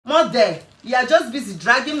Mother, you are just busy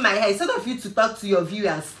dragging my hair instead of you to talk to your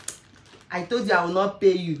viewers. I told you I will not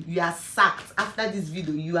pay you. You are sacked. After this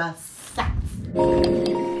video, you are sacked.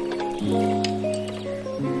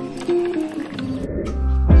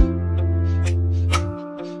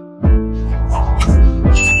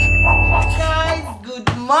 Guys,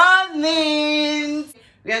 good morning.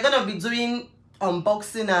 We are gonna be doing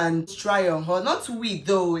unboxing and try on haul. Not we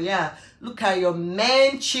though, yeah. Look at your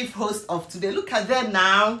main chief host of today. Look at them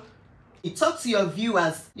now. You talk to your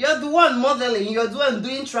viewers. You're the one modeling, you're the one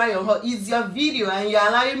doing try on haul. It's your video and you're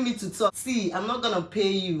allowing me to talk. See, I'm not gonna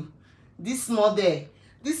pay you. This model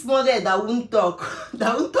that won't talk,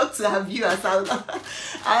 that won't talk to her viewers, I'm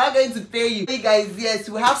not going to pay you. Hey guys, yes,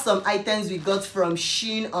 we have some items we got from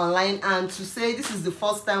Shein online, and to say this is the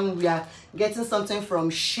first time we are getting something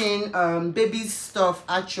from Shein, baby stuff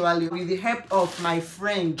actually, with the help of my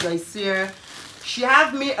friend Joyce here. She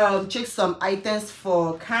have me check some items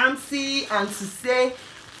for Kamsi, and to say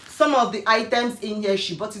some of the items in here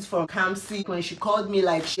she bought it from Kamsi. When she called me,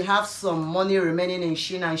 like she have some money remaining in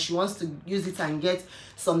Shein and she wants to use it and get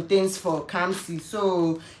some things for Kamsi.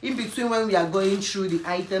 So in between when we are going through the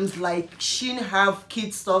items, like Shein have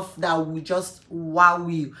kid stuff that will just wow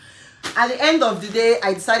you. At the end of the day,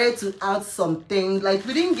 I decided to add some things. Like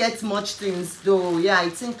we didn't get much things though. Yeah, I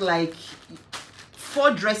think like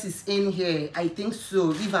 4 dresses in here, I think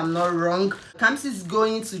so, if I'm not wrong. Kamsi is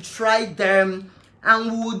going to try them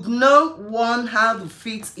and would know one how the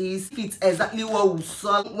fit is, if it's exactly what we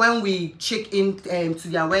saw when we check in to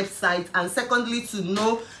their website, and secondly to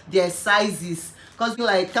know their sizes, because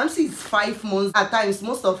like Kamsi is 5 months. At times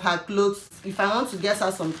most of her clothes, if I want to get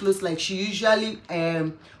her some clothes, like she usually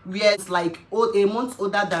wears like a month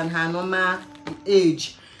older than her normal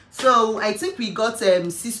age. So I think we got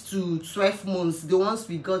 6 to 12 months, the ones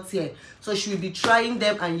we got here. So she will be trying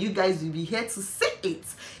them and you guys will be here to see it.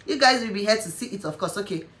 You guys will be here to see it, of course.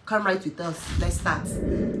 Okay, come right with us. Let's start.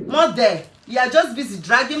 Mother, you are just busy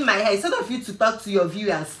dragging my hair instead of you to talk to your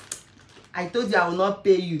viewers. I told you I will not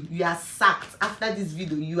pay you. You are sacked. After this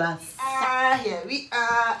video, you are sacked. Here we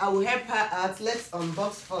are. I will help her out. Let's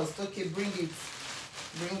unbox first. Okay, bring it.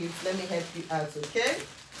 Bring it. Let me help you out, okay?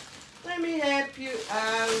 Let me help you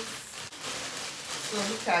out. So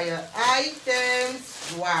look at your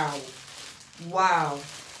items. Wow. Wow.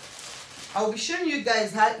 I'll be showing you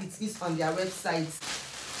guys how it is on their website.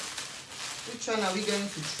 Which one are we going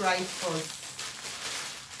to try first?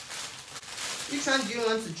 Which one do you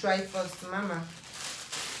want to try first, Mama?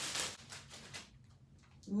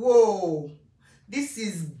 Whoa. This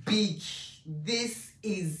is big. This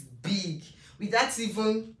is big. Without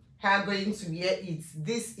even her going to wear it.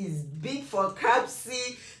 This is big for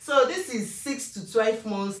Kamsi. So this is 6 to 12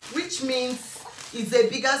 months, which means it's a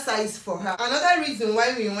bigger size for her. Another reason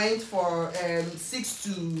why we went for 6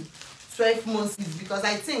 to 12 months is because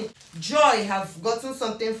I think Joy have gotten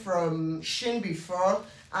something from Shein before,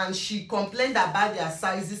 and she complained about their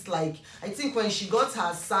sizes. Like I think when she got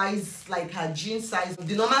her size, like her jean size,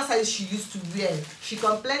 the normal size she used to wear, she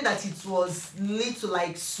complained that it was little,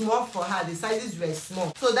 like small for her. The sizes were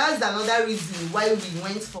small. So that's another reason why we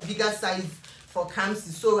went for bigger size for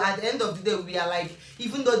Kamsi. So at the end of the day, we are like,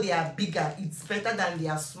 even though they are bigger, it's better than they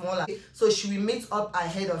are smaller. So she will meet up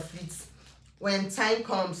ahead of it when time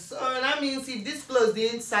comes. So that means if this clothes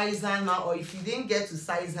didn't size her now, or if you didn't get to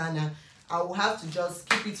size her now, I will have to just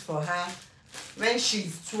keep it for her when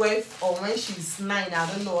she's 12 or when she's 9, I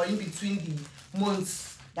don't know, or in between the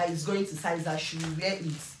months that is going to size her, she will wear it.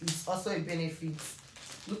 It's also a benefit.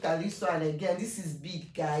 Look at this one again. This is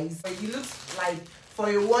big, guys. It looks like for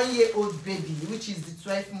a 1-year-old baby, which is the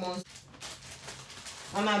 12 months.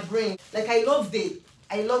 On my brain, like I love the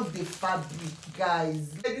fabric,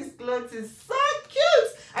 guys. This cloth is so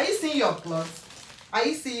cute. Are you seeing your cloth? Are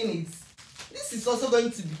you seeing it? This is also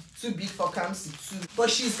going to be too big for Kamsi too, but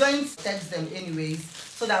she's going to text them anyways,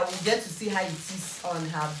 so that we'll get to see how it is on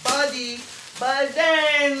her body. But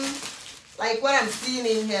then, like what I'm seeing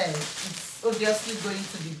in here, it's obviously going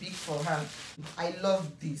to be big for her. I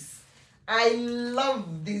love this. I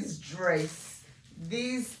love this dress.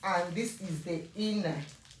 This and this is the inner.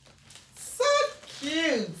 So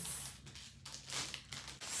cute.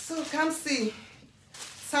 So Kamsi,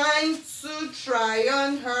 time to try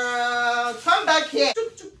on her. Come back here.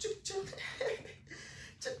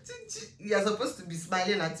 You're supposed to be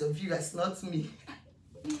smiling at your viewers, not me.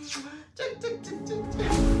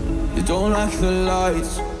 You don't like the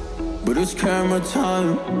lights, but it's camera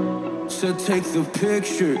time. Said take the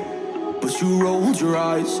picture, but you rolled your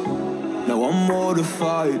eyes. Now I'm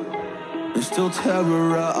mortified and still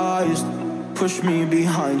terrorized. Push me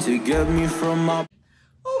behind to get me from my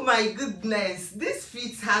my goodness, this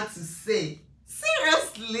fits hard to say.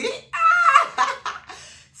 Seriously?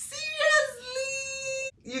 Seriously?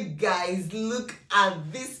 You guys, look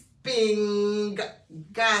at this pink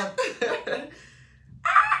gap.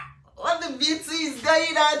 What the beauty is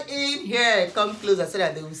going on in here? Come closer so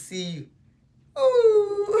that they will see you.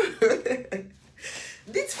 Ooh.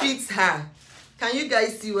 This fits her. Can you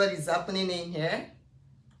guys see what is happening in here?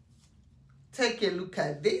 Take a look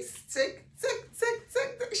at this. Take.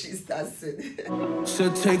 She starts it.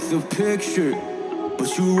 So take the picture,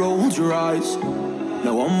 but you rolled your eyes.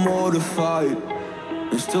 Now I'm mortified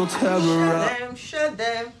and still terrorized. Show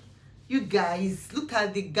them. You guys, look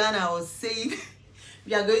at the gun I was saying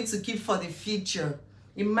we are going to keep for the future.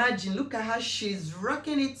 Imagine, look at how she's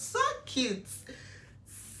rocking it. So cute.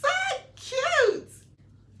 So cute.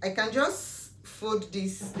 I can just fold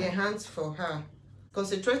the hands for her.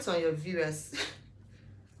 Concentrate on your viewers.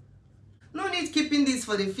 No need keeping this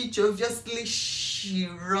for the future. Obviously, she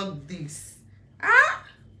rocked this.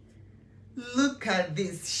 Look at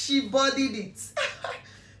this. She bodied it.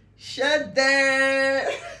 Shut there.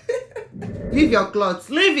 Leave your clothes.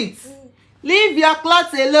 Leave it. Leave your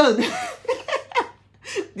clothes alone.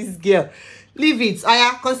 This girl. Leave it.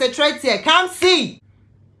 Aya, concentrate here. Come see.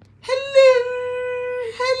 Hello.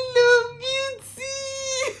 Hello, beauty.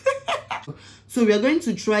 So we are going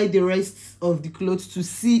to try the rest of the clothes to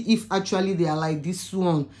see if actually they are like this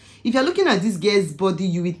one. If you're looking at this girl's body,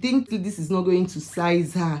 you will think this is not going to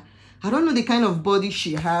size her. I don't know the kind of body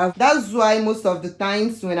she have. That's why most of the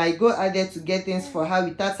times when I go out there to get things for her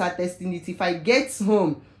without her testing it, if I get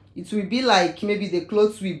home, it will be like maybe the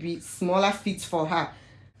clothes will be smaller fit for her.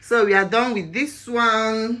 So we are done with this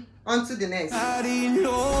one. On to the next. How do you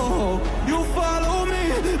know you follow me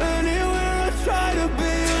anywhere I try to be?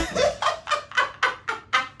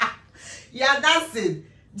 Yeah, that's it.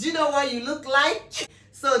 Do you know what you look like?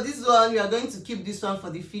 So this one, we are going to keep this one for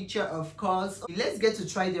the future, of course. Let's get to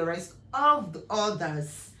try the rest of the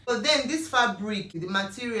others. But then this fabric, the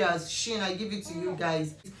materials, Shein, I give it to you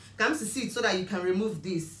guys. Come to see it so that you can remove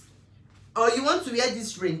this. Or you want to wear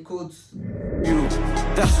this raincoat.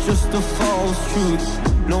 That's just the false truth.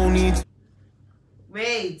 No need.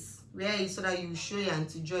 Wait, wear it so that you show your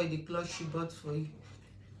Auntie Joy the clothes she bought for you.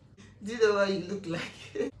 Do you know what you look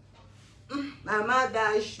like? Mama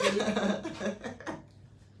dash me.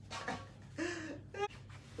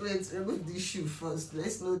 Wait, remove this shoe first.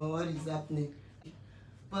 Let's know what is happening.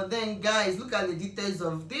 But then, guys, look at the details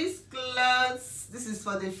of these clothes. This is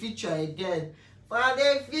for the future again. For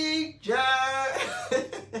the future.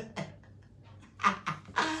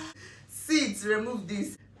 See, to remove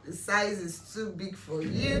this. The size is too big for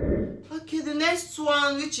you. Okay, the next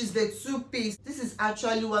one, which is the two-piece. This is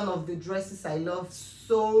actually one of the dresses I love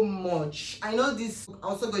so much. I know this is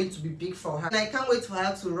also going to be big for her. And I can't wait for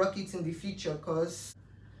her to rock it in the future because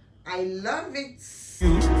I love it.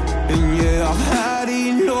 And yeah, I've had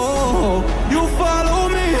enough. You follow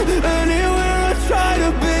me anywhere I try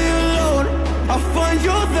to be alone. I find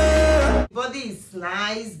you there. The body is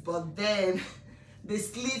nice, but then the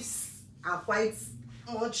sleeves are quite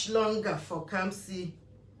much longer for Kamsi.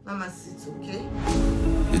 Mama sit, okay?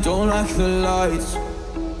 You don't like the lights,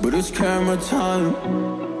 but it's camera time.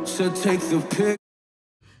 So take the pic.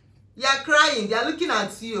 You're crying. They're looking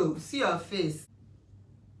at you. See your face.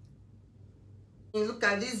 Look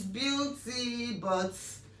at this beauty, but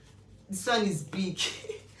this one is big.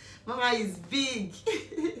 Mama is big.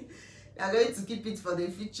 You're going to keep it for the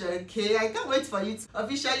future, okay? I can't wait for you to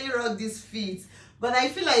officially rock this fit. But I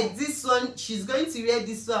feel like this one, she's going to wear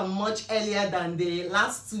this one much earlier than the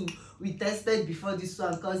last two we tested before this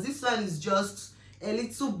one. Because this one is just a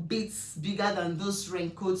little bit bigger than those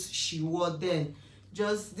raincoats she wore then.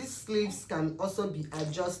 Just these sleeves can also be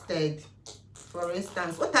adjusted. For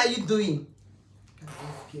instance, what are you doing?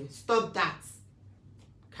 Okay, stop that.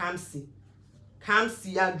 Kamsi.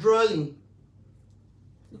 Kamsi, you're drawing.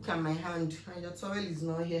 Look at my hand. And your towel is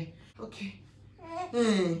not here. Okay.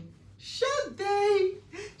 Show them.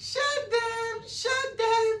 Show them. Show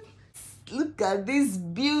them. Look at this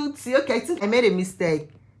beauty. Okay, I think I made a mistake.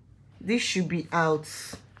 This should be out.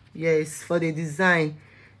 Yes, for the design.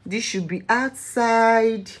 This should be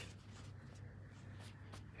outside.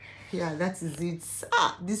 Yeah, that is it.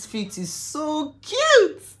 This fit is so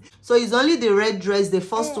cute. So it's only the red dress, the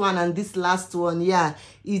first one and this last one. Yeah,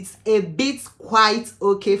 it's a bit quite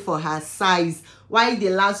okay for her size, while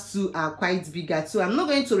the last two are quite bigger. So I'm not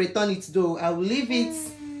going to return it though. I will leave it.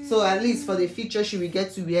 So at least for the future, she will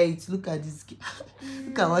get to wear it. Look at this.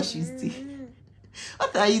 Look at what she's doing.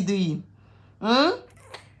 What are you doing?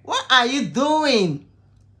 What are you doing?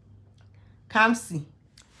 Kamsi.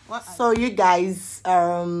 So you guys,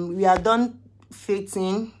 we are done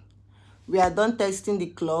fitting. We are done testing the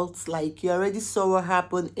clothes. Like, you already saw what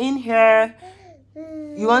happened in here.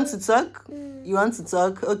 You want to talk? You want to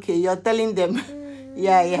talk? Okay, you're telling them.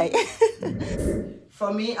 Yeah.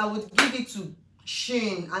 For me, I would give it to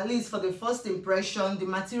Shein, at least for the first impression. The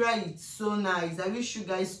material is so nice. I wish you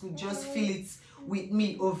guys could just feel it with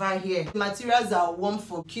me over here. The materials are warm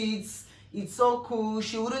for kids. It's so cool.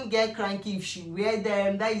 She wouldn't get cranky if she wear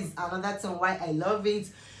them. That is another thing why I love it.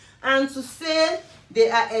 And to say they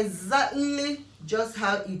are exactly just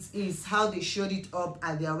how it is, how they showed it up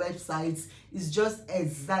at their websites, is just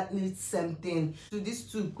exactly the same thing. So these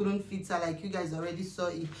two couldn't fit her, like you guys already saw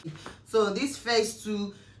it. So this first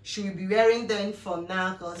two, she will be wearing them for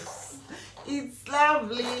now because it's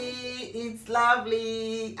lovely. It's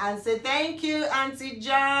lovely. And say thank you, Auntie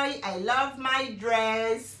Joy. I love my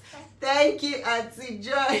dress. Thank you, Auntie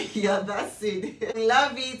Joy. Yeah, that's it. We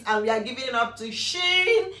love it, and we are giving it up to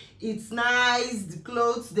Shein. It's nice. The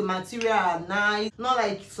clothes, the material are nice. Not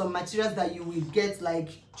like some materials that you will get, like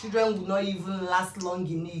children will not even last long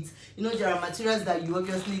in it. You know, there are materials that you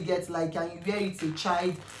obviously get, like, and you wear it a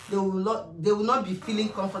child, they will not be feeling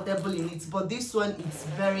comfortable in it. But this one, it's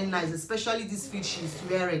very nice, especially this fit she's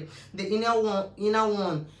wearing. The inner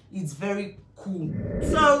one is very cool.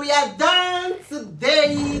 So we are done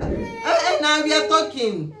today. And now we are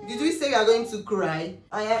talking. Did we say we are going to cry?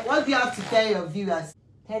 What do you have to tell your viewers?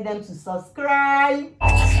 Tell them to subscribe,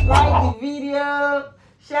 like the video,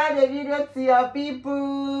 share the video to your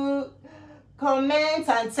people, comment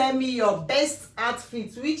and tell me your best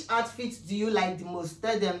outfit. Which outfit do you like the most?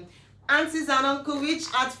 Tell them. Aunties and uncle, which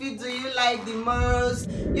outfit do you like the most?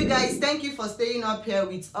 You guys, thank you for staying up here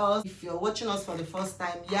with us. If you're watching us for the first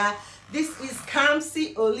time, yeah, this is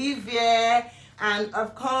Kamsi Olivia, and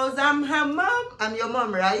of course I'm her mom. I'm your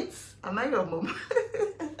mom, right? Am I your mom?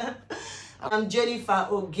 I'm Jennifer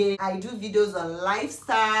Oge. I do videos on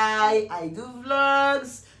lifestyle, I do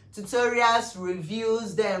vlogs, tutorials,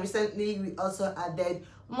 reviews. Then recently we also added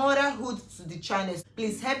motherhood to the channel.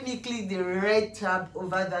 Please help me click the red tab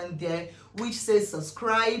over there which says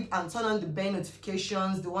subscribe, and turn on the bell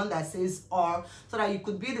notifications, the one that says all, so that you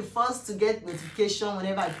could be the first to get notification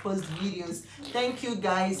whenever I post videos. Thank you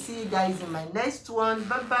guys. See you guys in my next one.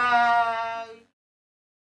 Bye bye.